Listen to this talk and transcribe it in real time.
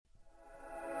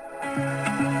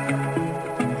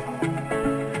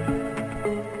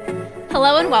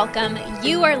Hello and welcome.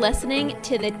 You are listening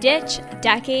to the Ditch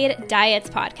Decade Diets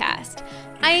podcast.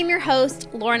 I am your host,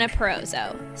 Lorna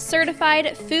Perozzo,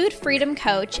 certified food freedom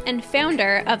coach and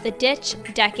founder of the Ditch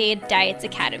Decade Diets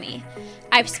Academy.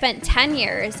 I've spent 10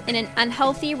 years in an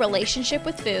unhealthy relationship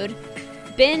with food,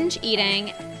 binge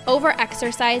eating,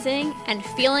 over-exercising, and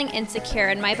feeling insecure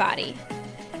in my body.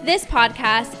 This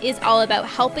podcast is all about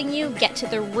helping you get to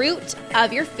the root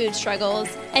of your food struggles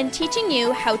and teaching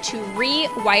you how to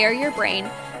rewire your brain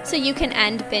so you can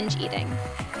end binge eating.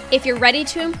 If you're ready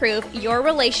to improve your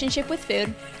relationship with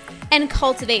food and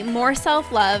cultivate more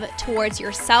self-love towards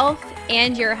yourself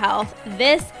and your health,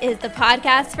 this is the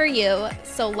podcast for you.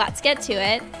 So let's get to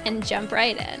it and jump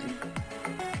right in.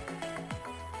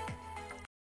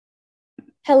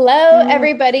 Hello,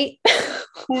 everybody.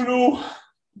 Oh no.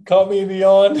 Caught me in the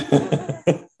yawn.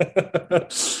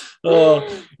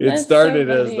 It started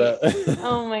so as that.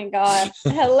 Oh my God.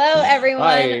 Hello, everyone.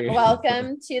 Hi.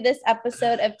 Welcome to this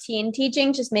episode of Tea and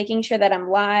Teaching. Just making sure that I'm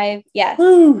live. Yes.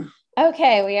 Woo.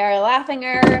 Okay. We are laughing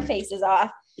our faces off.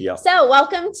 Yeah. So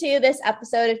welcome to this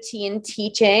episode of Tea and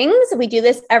Teachings. We do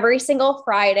this every single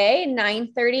Friday,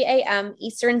 9:30 a.m.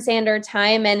 Eastern Standard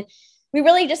Time. And we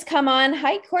really just come on.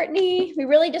 Hi, Courtney. We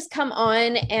really just come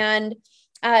on and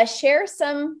share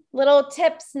some little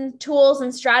tips and tools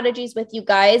and strategies with you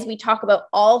guys. We talk about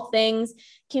all things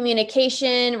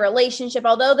communication, relationship.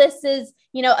 Although this is,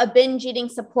 a binge eating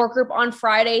support group on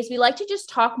Fridays, we like to just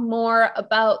talk more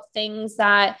about things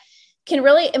that can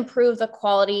really improve the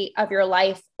quality of your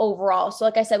life overall. So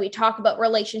like I said, we talk about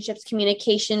relationships,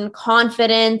 communication,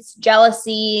 confidence,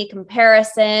 jealousy,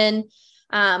 comparison,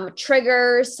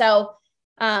 triggers. So,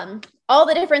 all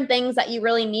the different things that you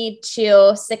really need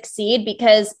to succeed,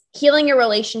 because healing your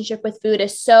relationship with food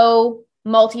is so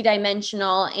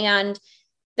multidimensional and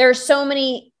there's so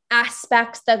many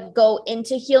aspects that go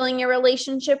into healing your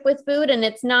relationship with food. And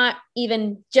it's not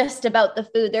even just about the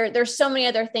food. There's so many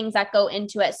other things that go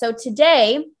into it. So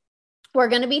today we're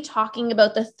going to be talking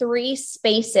about the 3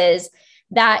 spaces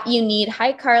that you need.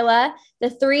 Hi, Carla. The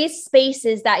 3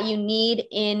 spaces that you need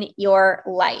in your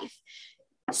life.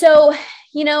 So,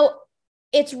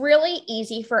 it's really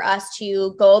easy for us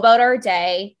to go about our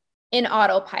day in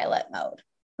autopilot mode,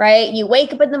 right? You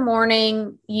wake up in the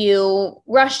morning, you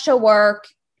rush to work,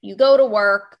 you go to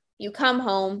work, you come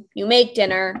home, you make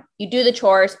dinner, you do the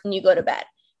chores, and you go to bed,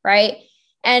 right?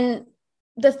 And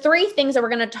the 3 things that we're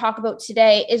going to talk about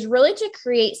today is really to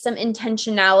create some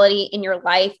intentionality in your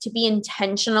life, to be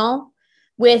intentional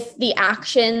with the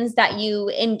actions that you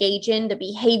engage in, the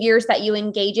behaviors that you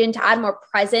engage in, to add more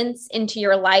presence into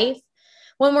your life.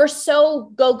 When we're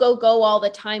so go, go, go all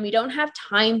the time, we don't have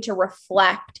time to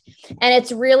reflect. And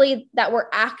it's really that we're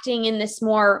acting in this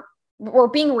we're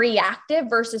being reactive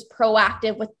versus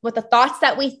proactive with the thoughts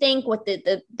that we think, with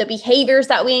the behaviors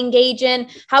that we engage in,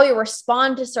 how we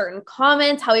respond to certain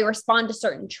comments, how we respond to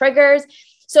certain triggers.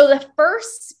 So the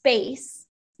first space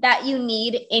that you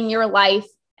need in your life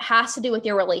has to do with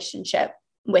your relationship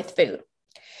with food.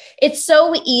 It's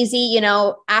so easy,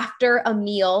 after a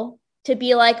meal to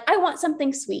be like, I want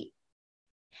something sweet.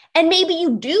 And maybe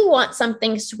you do want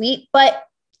something sweet, but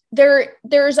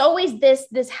there's always this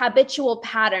habitual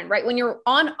pattern, right? When you're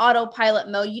on autopilot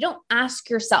mode, you don't ask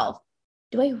yourself,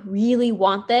 do I really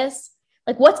want this?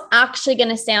 Like, what's actually going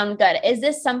to sound good? Is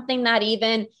this something that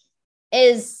even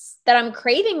is that I'm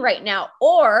craving right now?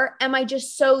 Or am I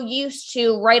just so used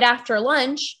to right after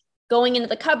lunch going into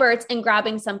the cupboards and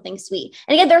grabbing something sweet?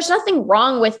 And again, there's nothing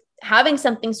wrong with having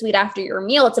something sweet after your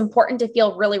meal. It's important to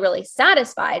feel really, really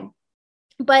satisfied.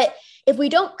 But if we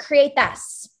don't create that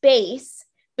space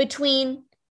between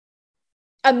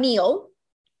a meal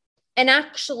and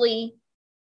actually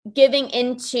giving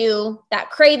into that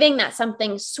craving, that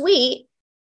something sweet,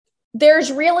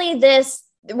 there's really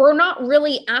we're not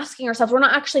really asking ourselves, we're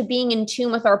not actually being in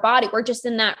tune with our body. We're just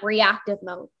in that reactive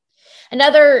mode.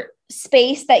 Another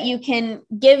space that you can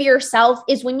give yourself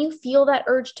is when you feel that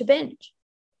urge to binge.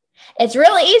 It's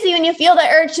really easy when you feel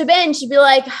that urge to binge to be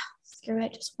like, screw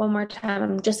it, just one more time.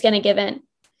 I'm just going to give in.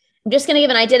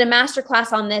 I did a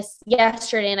masterclass on this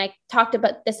yesterday and I talked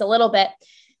about this a little bit,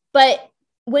 but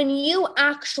when you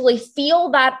actually feel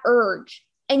that urge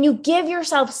and you give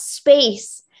yourself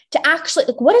space to actually,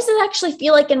 what does it actually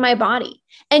feel like in my body?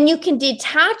 And you can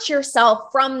detach yourself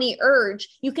from the urge.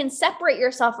 You can separate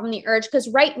yourself from the urge, because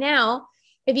right now,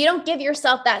 if you don't give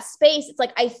yourself that space, it's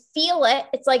like, I feel it.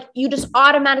 It's like you just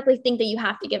automatically think that you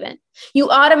have to give in.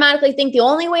 You automatically think the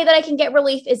only way that I can get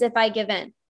relief is if I give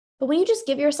in. But when you just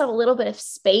give yourself a little bit of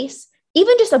space,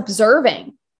 even just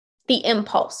observing the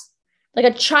impulse, like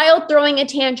a child throwing a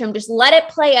tantrum, just let it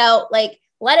play out. Like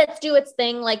let it do its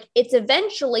thing. Like it's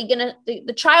eventually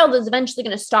the child is eventually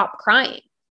going to stop crying.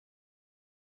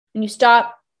 When you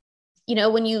stop,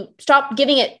 when you stop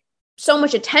giving it so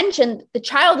much attention, the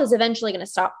child is eventually going to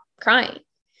stop crying.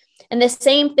 And the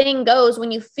same thing goes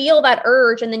when you feel that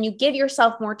urge and then you give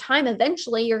yourself more time,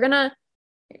 eventually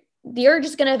the urge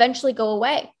is going to eventually go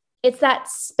away. It's that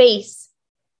space,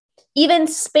 even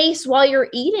space while you're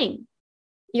eating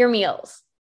your meals.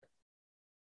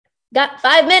 Got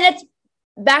 5 minutes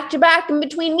back to back in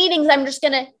between meetings. I'm just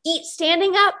going to eat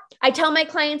standing up. I tell my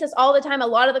clients this all the time. A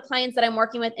lot of the clients that I'm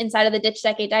working with inside of the Ditch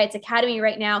Decade Diets Academy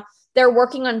right now, they're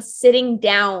working on sitting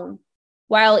down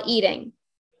while eating.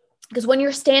 Because when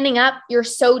you're standing up, you're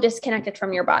so disconnected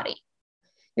from your body.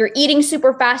 You're eating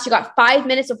super fast. You got 5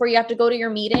 minutes before you have to go to your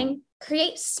meeting.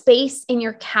 Create space in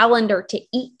your calendar to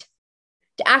eat,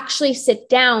 to actually sit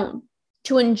down,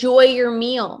 to enjoy your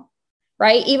meal,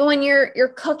 right? Even when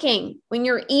you're cooking, when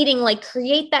you're eating, like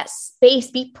create that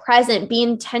space, be present, be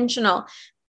intentional,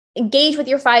 engage with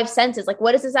your 5 senses. Like,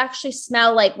 what does this actually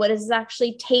smell like? What does this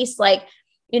actually taste like?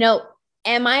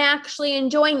 Am I actually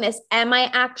enjoying this? Am I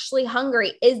actually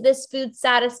hungry? Is this food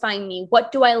satisfying me?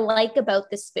 What do I like about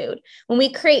this food? When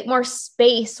we create more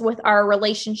space with our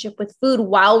relationship with food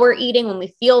while we're eating, when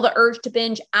we feel the urge to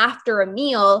binge after a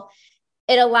meal,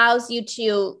 it allows you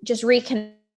to just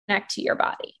reconnect to your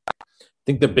body. I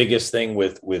think the biggest thing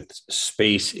with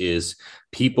space is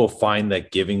people find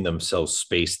that giving themselves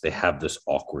space, they have this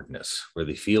awkwardness where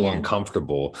they feel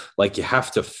uncomfortable, like you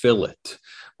have to fill it,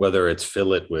 whether it's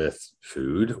fill it with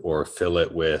food or fill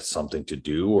it with something to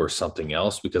do or something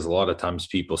else, because a lot of times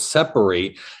people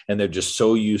separate and they're just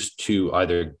so used to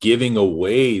either giving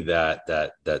away that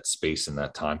space in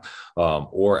that time,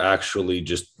 or actually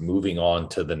just moving on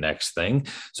to the next thing.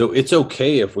 So it's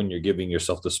okay if when you're giving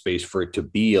yourself the space for it to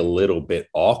be a little bit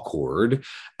awkward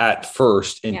at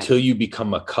first until you become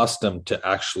accustomed to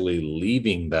actually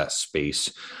leaving that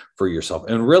space for yourself.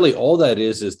 And really all that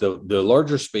is the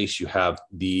larger space you have,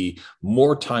 the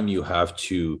more time you have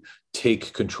to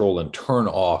take control and turn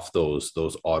off those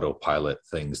autopilot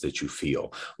things that you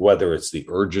feel, whether it's the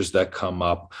urges that come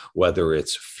up, whether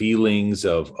it's feelings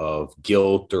of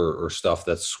guilt or stuff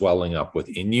that's swelling up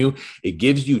within you. It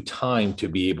gives you time to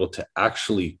be able to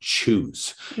actually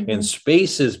choose. And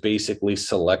space is basically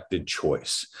selected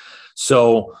choice.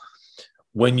 So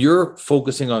when you're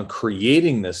focusing on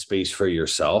creating this space for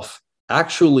yourself,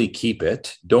 actually keep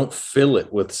it. Don't fill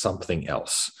it with something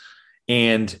else.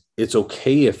 And it's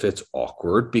okay if it's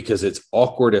awkward, because it's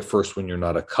awkward at first when you're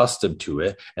not accustomed to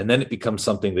it. And then it becomes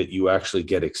something that you actually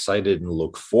get excited and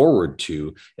look forward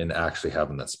to, and actually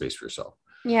having that space for yourself.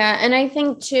 Yeah. And I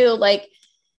think too, like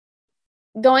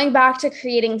going back to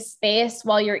creating space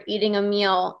while you're eating a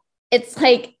meal, it's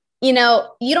like, you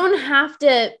don't have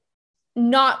to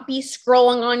not be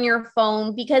scrolling on your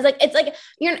phone, because it's like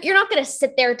you're not going to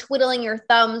sit there twiddling your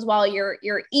thumbs while you're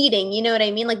eating, you know what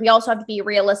I mean? Like we also have to be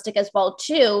realistic as well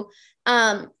too.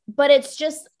 But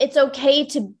it's okay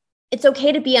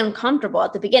to be uncomfortable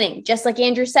at the beginning. Just like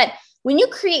Andrew said, when you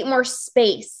create more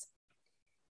space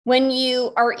when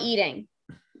you are eating,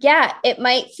 it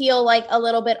might feel like a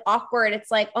little bit awkward.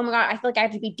 It's like, oh my God, I feel like I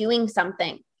have to be doing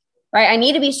something, right? I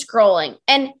need to be scrolling.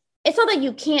 And it's not that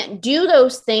you can't do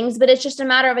those things, but it's just a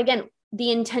matter of, again, the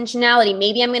intentionality.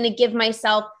 Maybe I'm going to give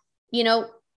myself,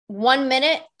 1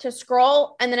 minute to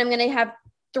scroll, and then I'm going to have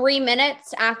 3 minutes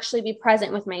to actually be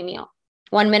present with my meal.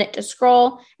 1 minute to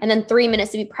scroll, and then 3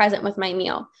 minutes to be present with my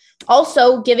meal.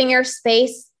 Also, giving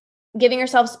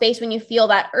yourself space when you feel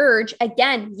that urge.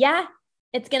 Again,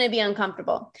 it's going to be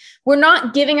uncomfortable. We're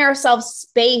not giving ourselves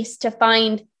space to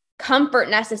find comfort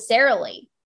necessarily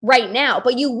right now,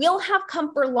 but you will have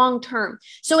comfort long-term.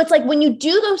 So it's like when you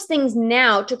do those things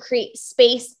now to create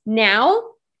space now,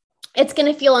 it's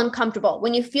going to feel uncomfortable.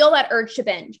 When you feel that urge to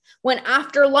binge, when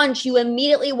after lunch, you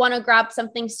immediately want to grab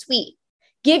something sweet,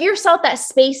 give yourself that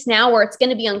space now where it's going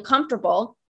to be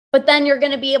uncomfortable, but then you're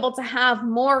going to be able to have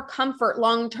more comfort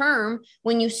long-term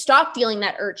when you stop feeling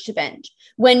that urge to binge,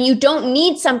 when you don't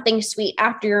need something sweet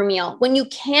after your meal, when you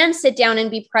can sit down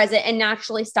and be present and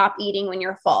naturally stop eating when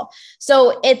you're full.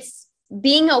 So it's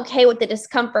being okay with the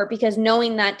discomfort, because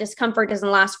knowing that discomfort doesn't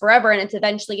last forever and it's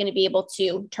eventually going to be able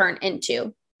to turn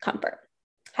into comfort.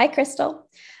 Hi, Crystal.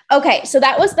 Okay. So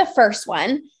that was the first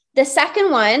one. The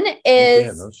second one is...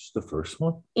 Yeah, that's just the first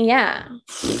one? Yeah.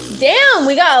 Damn,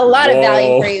 we got a lot of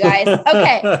value for you guys.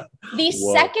 Okay. The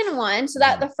second one, so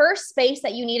that the first space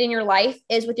that you need in your life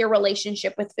is with your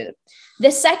relationship with food.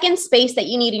 The second space that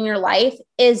you need in your life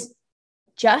is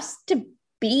just to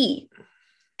be,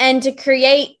 and to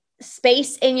create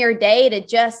space in your day to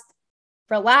just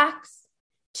relax,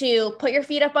 to put your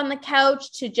feet up on the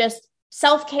couch, to just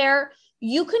self-care.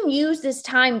 You can use this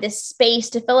time, this space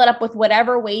to fill it up with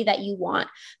whatever way that you want.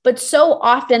 But so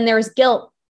often there's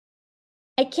guilt.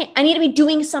 I need to be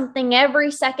doing something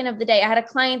every second of the day. I had a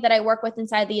client that I work with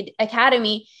inside the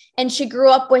academy, and she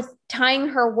grew up with tying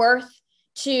her worth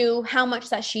to how much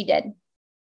that she did.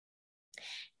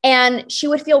 And she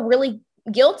would feel really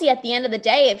guilty at the end of the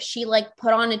day if she like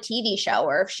put on a TV show,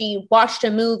 or if she watched a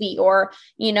movie, or,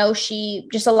 you know, she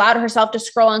just allowed herself to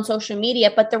scroll on social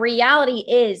media. But the reality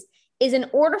is in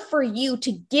order for you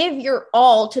to give your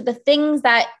all to the things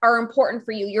that are important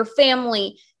for you, your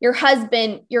family, your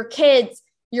husband, your kids,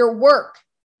 your work,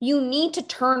 you need to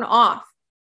turn off.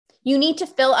 You need to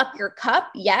fill up your cup,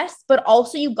 yes, but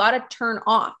also you got to turn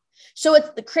off. So it's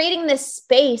creating this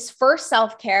space for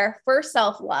self-care, for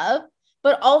self-love,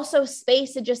 but also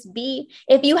space to just be.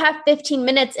 If you have 15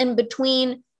 minutes in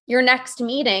between your next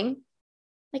meeting,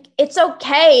 like, it's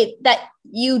okay that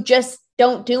you just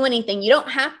don't do anything. You don't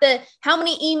have to, how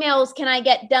many emails can I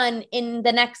get done in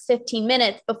the next 15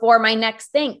 minutes before my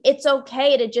next thing? It's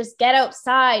okay to just get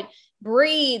outside,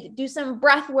 breathe, do some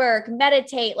breath work,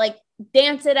 meditate, like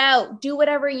dance it out, do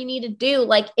whatever you need to do.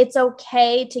 Like, it's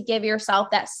okay to give yourself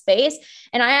that space.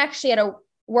 And I actually had to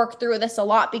work through this a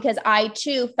lot, because I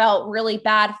too felt really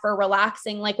bad for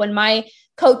relaxing. Like, when my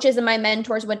coaches and my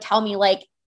mentors would tell me, like,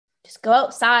 just go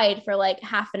outside for like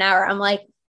half an hour, I'm like,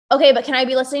 okay, but can I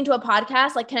be listening to a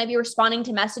podcast? Like, can I be responding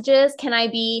to messages? Can I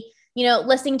be, you know,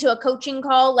 listening to a coaching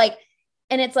call? Like,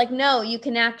 and it's like, no, you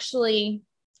can actually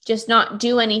just not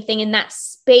do anything. And that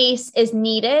space is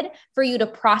needed for you to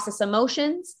process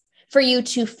emotions, for you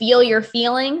to feel your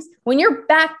feelings. When you're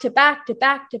back to back to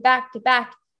back to back to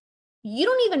back, you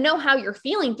don't even know how you're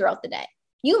feeling throughout the day.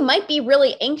 You might be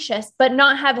really anxious, but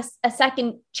not have a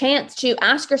second chance to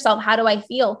ask yourself, how do I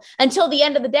feel? Until the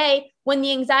end of the day, when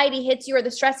the anxiety hits you or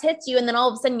the stress hits you, and then all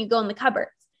of a sudden you go in the cupboard.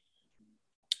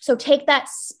 So take that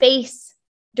space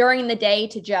during the day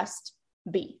to just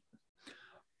be.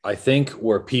 I think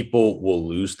where people will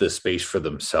lose the space for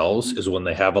themselves is when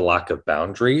they have a lack of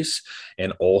boundaries,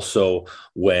 and also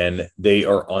when they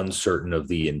are uncertain of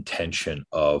the intention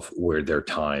of where their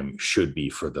time should be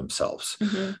for themselves.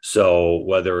 Mm-hmm. So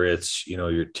whether it's, you know,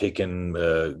 you're taking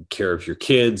care of your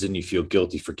kids and you feel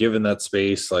guilty for giving that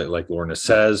space, like Lorna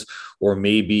says, or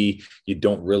maybe you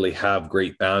don't really have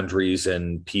great boundaries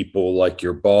and people like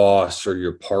your boss or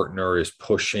your partner is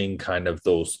pushing kind of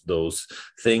those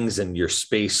things, and your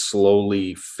space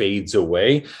slowly fades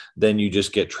away, then you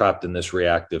just get trapped in this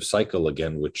reactive cycle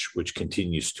again, which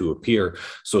continues to appear.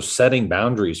 So setting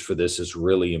boundaries for this is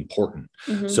really important.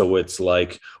 Mm-hmm. So it's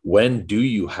like, when do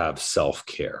you have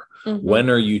self-care? Mm-hmm. When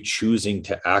are you choosing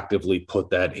to actively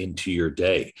put that into your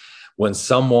day? When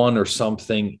someone or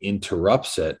something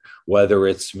interrupts it, whether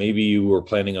it's maybe you were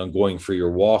planning on going for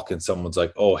your walk and someone's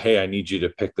like, oh, hey, I need you to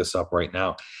pick this up right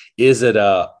now. Is it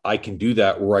I can do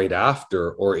that right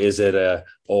after? Or is it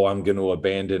oh, I'm going to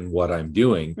abandon what I'm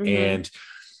doing? Mm-hmm. And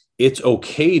it's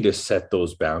okay to set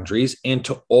those boundaries and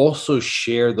to also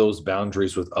share those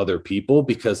boundaries with other people,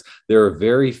 because there are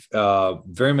very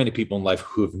many people in life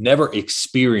who have never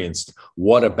experienced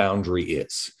what a boundary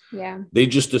is. Yeah. They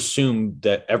just assume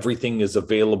that everything is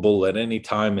available at any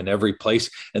time in every place,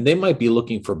 and they might be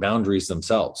looking for boundaries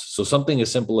themselves. So something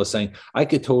as simple as saying, I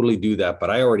could totally do that, but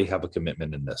I already have a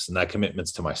commitment in this, and that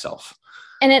commitment's to myself.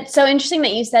 And it's so interesting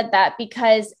that you said that,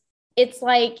 because it's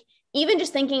like, even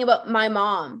just thinking about my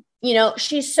mom, you know,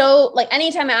 she's so like,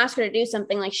 anytime I ask her to do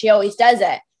something, like, she always does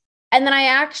it. And then I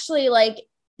actually, like,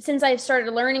 since I've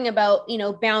started learning about, you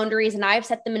know, boundaries, and I've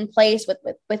set them in place with,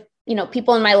 you know,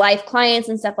 people in my life, clients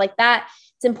and stuff like that,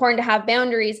 it's important to have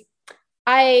boundaries.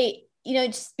 You know,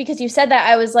 just because you said that,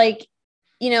 I was like,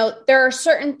 you know, there are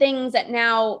certain things that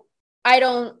now I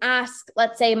don't ask,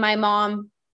 let's say, my mom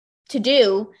to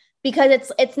do,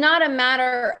 because it's not a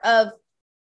matter of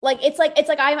like, it's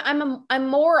like I'm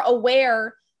more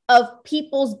aware of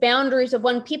people's boundaries, of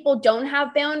when people don't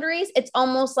have boundaries. It's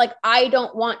almost like I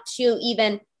don't want to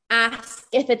even ask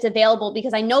if it's available,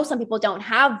 because I know some people don't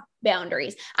have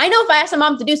boundaries. I know if I ask my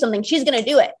mom to do something, she's going to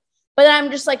do it. But then I'm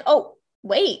just like, oh,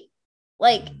 wait,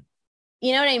 like,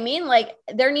 you know what I mean? Like,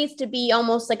 there needs to be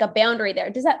almost like a boundary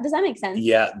there. Does that make sense?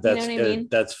 Yeah, that's, you know what I mean?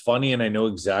 That's funny. And I know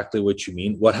exactly what you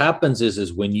mean. What happens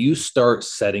is when you start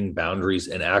setting boundaries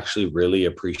and actually really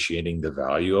appreciating the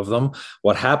value of them,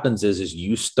 what happens is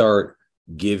you start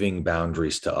giving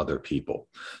boundaries to other people.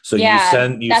 So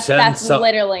you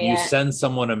send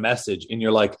someone a message, and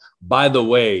you're like, by the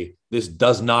way, this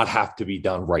does not have to be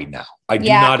done right now. I do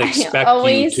not expect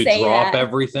you to drop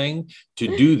everything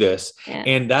to do this.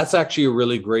 And that's actually a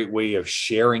really great way of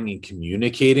sharing and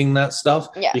communicating that stuff,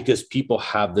 because people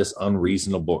have this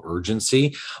unreasonable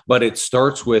urgency, but it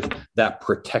starts with that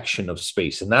protection of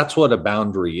space. And that's what a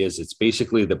boundary is. It's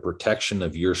basically the protection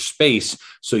of your space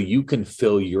so you can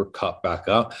fill your cup back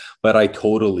up. But I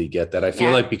totally get that. I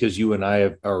feel like because you and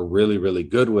I are really, really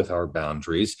good with our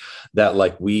boundaries, that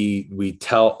like we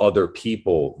tell other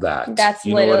people that. That's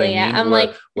literally it.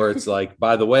 Where it's like,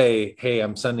 by the way, hey,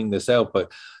 I'm sending this out,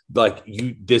 but like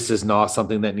this is not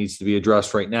something that needs to be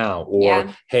addressed right now.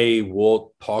 Or, hey,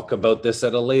 we'll talk about this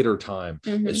at a later time.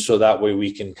 So that way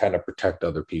we can kind of protect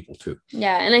other people too.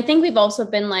 Yeah. And I think we've also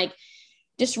been like,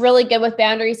 just really good with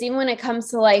boundaries, even when it comes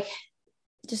to like,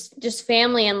 just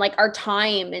family and like our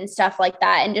time and stuff like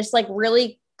that. And just like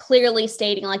really clearly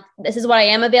stating like, this is what I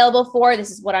am available for. This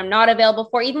is what I'm not available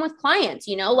for, even with clients,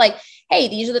 like, hey,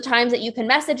 these are the times that you can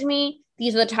message me.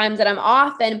 These are the times that I'm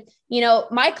off. And,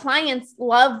 my clients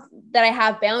love that I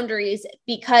have boundaries,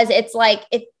 because it's like,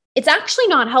 it's actually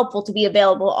not helpful to be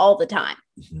available all the time,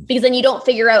 because then you don't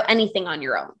figure out anything on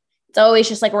your own. It's always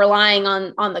just like relying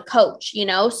on the coach,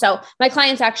 so my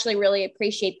clients actually really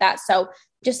appreciate that. So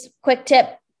just quick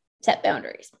tip, set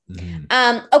boundaries.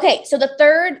 Okay. So the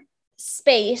third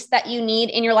space that you need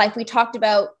in your life, we talked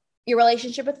about your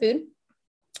relationship with food.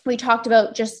 We talked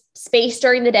about just space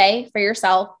during the day for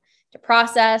yourself to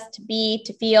process, to be,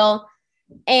 to feel.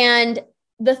 And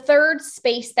the third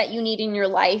space that you need in your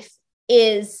life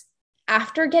is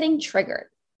after getting triggered.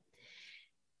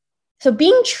 So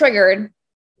being triggered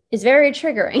is very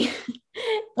triggering.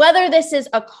 Whether this is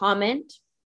a comment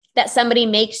that somebody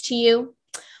makes to you,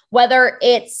 whether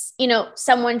it's,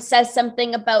 someone says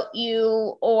something about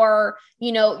you, or,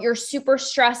 you're super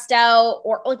stressed out,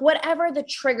 or like whatever the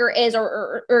trigger is,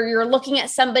 or you're looking at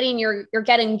somebody and you're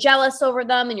getting jealous over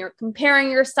them and you're comparing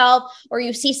yourself, or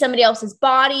you see somebody else's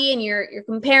body and you're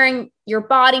comparing your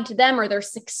body to them, or their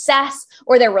success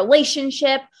or their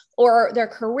relationship or their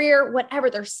career, whatever,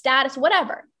 their status,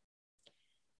 whatever.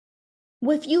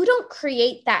 If you don't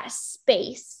create that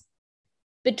space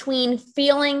between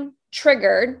feeling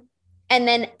triggered and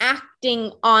then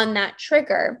acting on that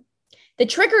trigger, the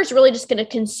trigger is really just going to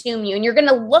consume you, and you're going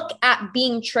to look at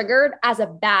being triggered as a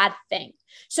bad thing.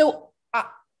 So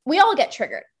we all get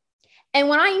triggered. And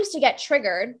when I used to get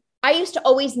triggered, I used to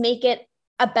always make it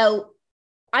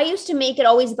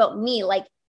always about me. Like,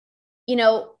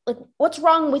 like what's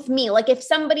wrong with me? Like if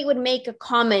somebody would make a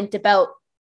comment about,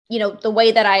 the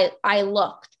way that I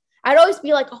looked, I'd always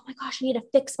be like, oh my gosh, I need to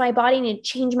fix my body. I need to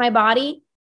change my body.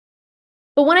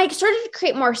 But when I started to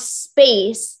create more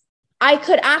space, I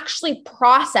could actually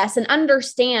process and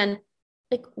understand,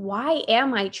 like, why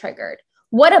am I triggered?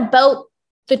 What about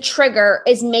the trigger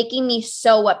is making me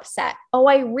so upset? Oh,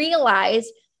 I realize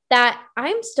that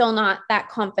I'm still not that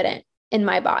confident in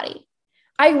my body.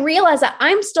 I realize that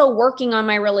I'm still working on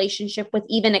my relationship with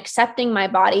even accepting my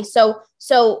body. So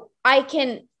I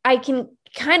can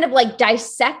kind of like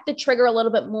dissect the trigger a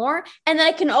little bit more. And then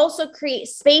I can also create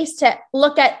space to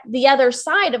look at the other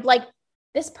side of like,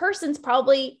 this person's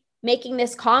probably making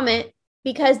this comment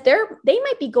because they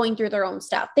might be going through their own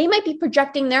stuff. They might be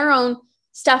projecting their own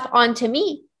stuff onto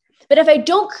me. But if I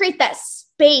don't create that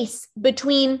space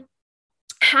between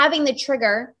having the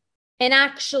trigger and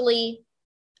actually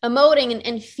emoting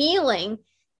and feeling,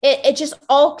 it's just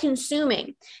all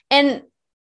consuming. And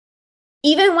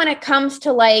even when it comes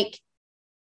to like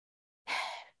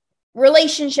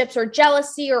relationships or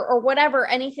jealousy or whatever,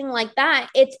 anything like that,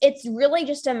 it's really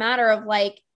just a matter of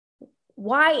like,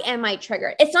 why am I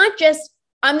triggered? It's not just,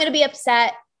 I'm going to be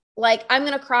upset. Like I'm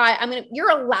going to cry.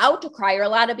 You're allowed to cry. You're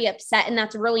allowed to be upset. And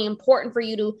that's really important for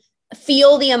you to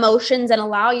feel the emotions and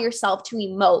allow yourself to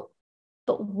emote.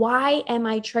 But why am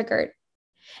I triggered?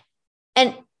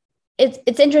 And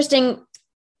it's interesting.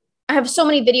 I have so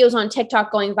many videos on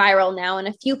TikTok going viral now. And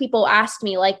a few people asked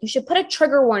me like, you should put a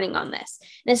trigger warning on this.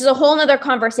 And this is a whole nother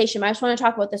conversation, but I just want to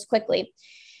talk about this quickly.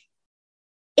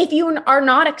 If you are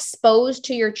not exposed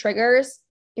to your triggers,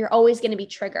 you're always going to be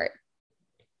triggered.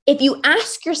 If you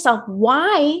ask yourself,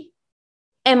 why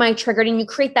am I triggered? And you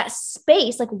create that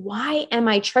space, like, why am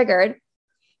I triggered?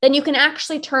 Then you can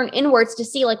actually turn inwards to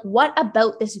see like, what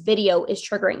about this video is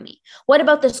triggering me? What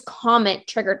about this comment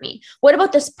triggered me? What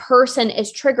about this person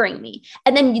is triggering me?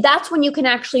 And then that's when you can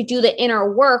actually do the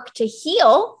inner work to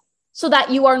heal so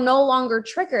that you are no longer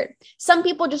triggered. Some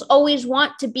people just always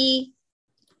want to be,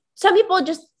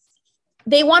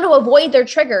 they want to avoid their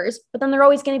triggers, but then they're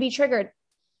always going to be triggered,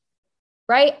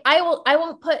 right? I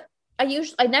won't put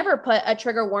I never put a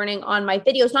trigger warning on my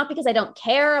videos, not because I don't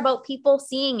care about people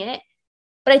seeing it,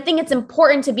 but I think it's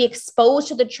important to be exposed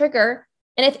to the trigger.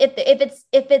 And if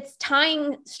it's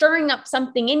stirring up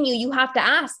something in you, you have to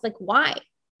ask, like, why?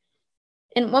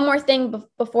 And one more thing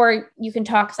before you can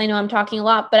talk, because I know I'm talking a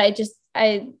lot, but I just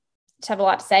have a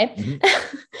lot to say.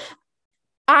 Mm-hmm.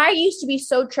 I used to be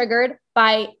so triggered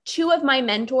by two of my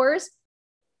mentors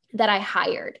that I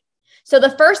hired. So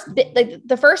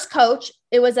the first coach,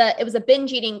 it was a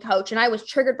binge eating coach, and I was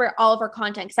triggered by all of her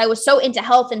content because I was so into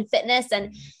health and fitness,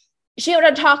 and she would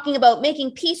have talking about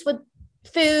making peace with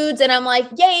foods, and I'm like,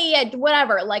 yeah,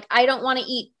 whatever. Like, I don't want to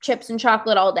eat chips and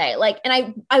chocolate all day. Like,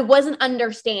 and I wasn't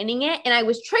understanding it, and I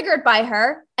was triggered by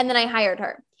her, and then I hired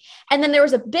her. And then there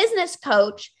was a business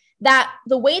coach that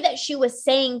the way that she was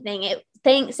saying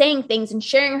things and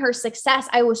sharing her success,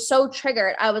 I was so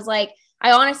triggered. I was like,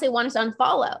 I honestly wanted to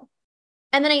unfollow.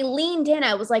 And then I leaned in.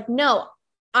 I was like, no,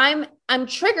 I'm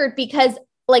triggered because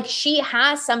like she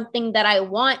has something that I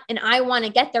want and I want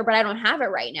to get there, but I don't have it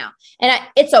right now. And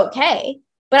it's okay,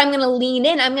 but I'm going to lean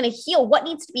in. I'm going to heal what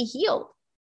needs to be healed.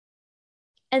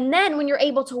 And then when you're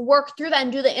able to work through that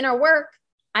and do the inner work,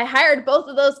 I hired both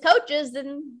of those coaches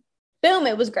and boom,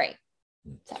 it was great.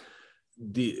 So.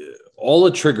 All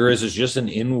a trigger is just an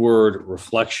inward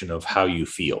reflection of how you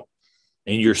feel.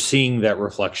 And you're seeing that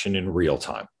reflection in real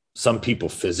time. Some people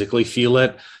physically feel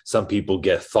it. Some people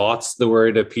get thoughts the way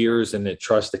it appears and it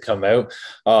tries to come out.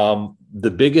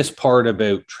 The biggest part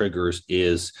about triggers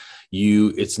is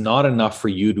it's not enough for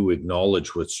you to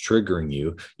acknowledge what's triggering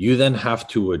you. You then have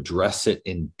to address it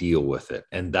and deal with it.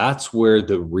 And that's where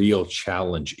the real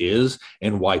challenge is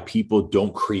and why people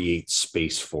don't create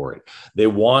space for it. They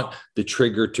want the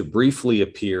trigger to briefly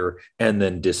appear and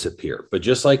then disappear. But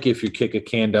just like if you kick a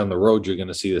can down the road, you're going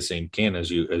to see the same can as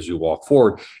you walk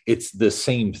forward. It's the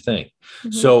same thing.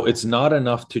 Mm-hmm. So it's not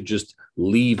enough to just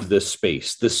leave the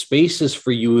space. The space is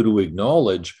for you to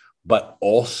acknowledge, but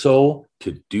also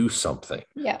to do something,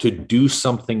 to do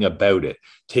something about it.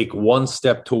 Take one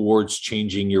step towards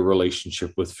changing your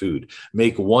relationship with food.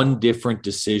 Make one different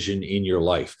decision in your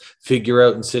life. Figure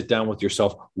out and sit down with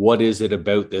yourself. What is it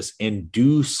about this? And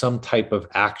do some type of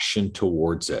action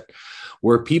towards it.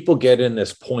 Where people get in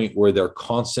this point where they're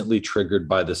constantly triggered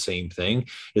by the same thing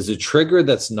is a trigger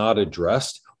that's not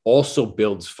addressed also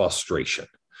builds frustration.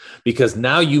 Because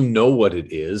now you know what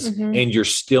it is, mm-hmm. and you're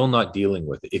still not dealing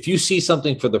with it. If you see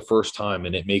something for the first time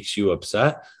and it makes you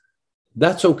upset,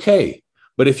 that's okay.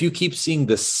 But if you keep seeing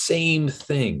the same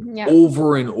thing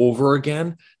over and over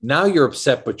again, now you're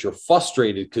upset, but you're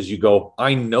frustrated because you go,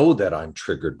 I know that I'm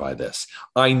triggered by this.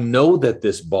 I know that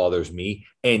this bothers me.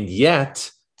 And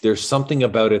yet there's something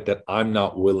about it that I'm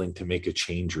not willing to make a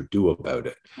change or do about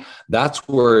it. That's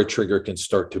where a trigger can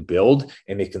start to build,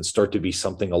 and it can start to be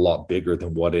something a lot bigger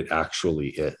than what it actually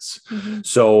is. Mm-hmm.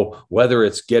 So whether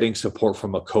it's getting support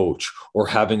from a coach or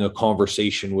having a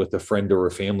conversation with a friend or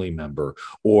a family member,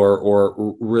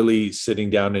 or really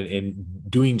sitting down and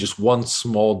doing just one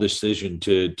small decision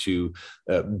to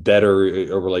better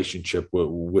a relationship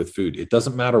with food. It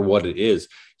doesn't matter what it is.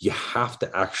 You have to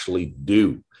actually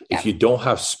do. If you don't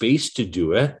have space to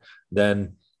do it,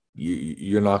 then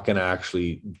you're not going to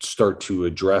actually start to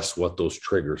address what those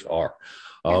triggers are.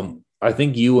 I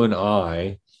think you and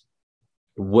I,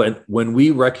 when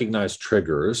we recognize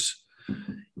triggers,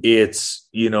 it's,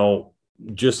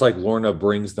 just like Lorna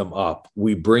brings them up,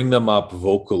 we bring them up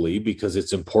vocally because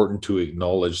it's important to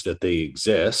acknowledge that they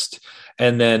exist.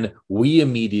 And then we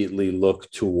immediately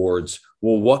look towards,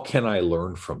 well, what can I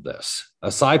learn from this?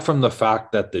 Aside from the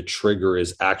fact that the trigger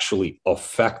is actually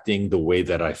affecting the way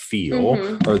that I feel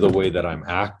mm-hmm. or the way that I'm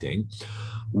acting,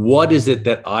 what is it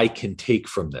that I can take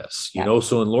from this?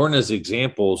 So in Lorna's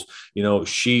examples,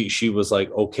 she was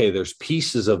like, okay, there's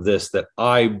pieces of this that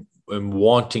I am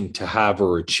wanting to have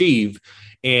or achieve.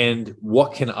 And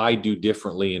what can I do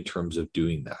differently in terms of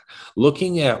doing that?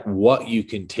 Looking at what you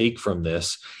can take from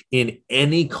this in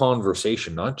any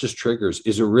conversation, not just triggers,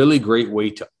 is a really great way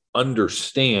to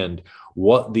understand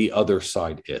what the other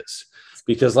side is.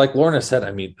 Because like Lorna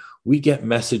said, we get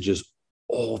messages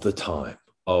all the time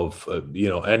of,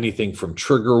 anything from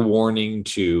trigger warning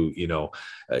to,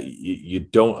 you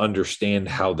don't understand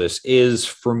how this is.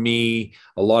 For me,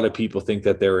 a lot of people think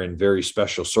that they're in very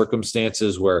special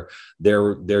circumstances where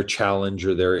their challenge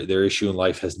or their issue in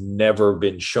life has never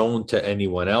been shown to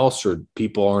anyone else, or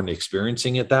people aren't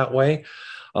experiencing it that way.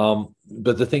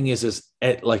 But the thing is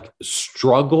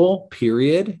struggle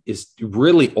period is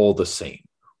really all the same.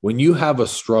 When you have a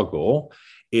struggle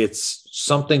It's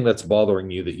something that's bothering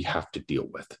you that you have to deal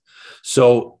with.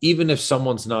 So even if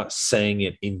someone's not saying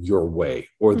it in your way,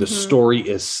 or the story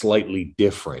is slightly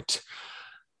different,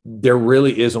 there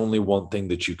really is only one thing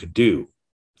that you could do.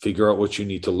 Figure out what you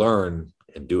need to learn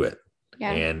and do it.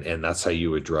 Yeah. And that's how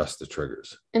you address the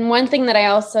triggers. And one thing that I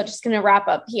also just going to wrap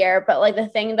up here, but like the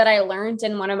thing that I learned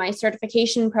in one of my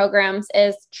certification programs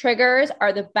is triggers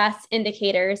are the best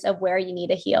indicators of where you need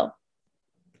to heal.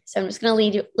 So I'm just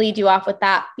going to lead you off with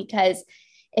that, because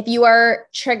if you are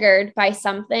triggered by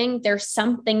something, there's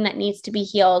something that needs to be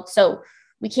healed. So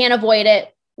we can't avoid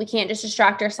it. We can't just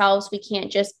distract ourselves. We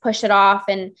can't just push it off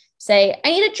and say,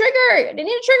 I need a trigger. I need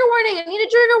a trigger warning. I need a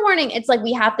trigger warning. It's like,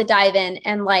 we have to dive in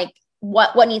and like,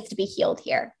 what needs to be healed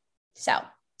here. So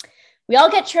we all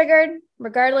get triggered,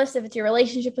 regardless if it's your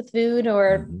relationship with food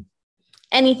or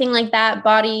anything like that,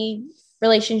 body,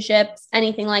 relationships,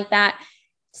 anything like that.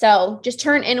 So just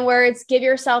turn inwards, give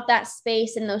yourself that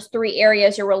space in those 3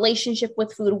 areas: your relationship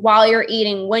with food, while you're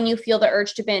eating, when you feel the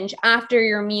urge to binge, after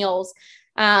your meals.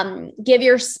 Give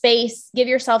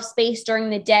yourself space during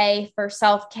the day for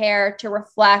self-care, to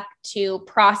reflect, to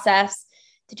process,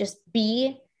 to just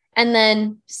be. And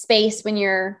then space when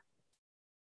you're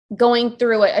going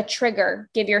through a trigger,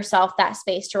 give yourself that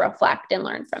space to reflect and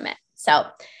learn from it. So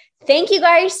thank you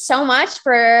guys so much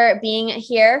for being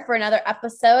here for another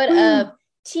episode of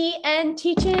TN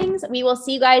Teachings. We will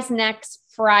see you guys next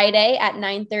Friday at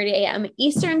 9:30 a.m.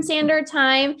 Eastern Standard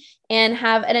Time, and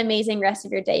have an amazing rest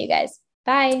of your day, you guys.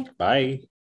 Bye. Bye.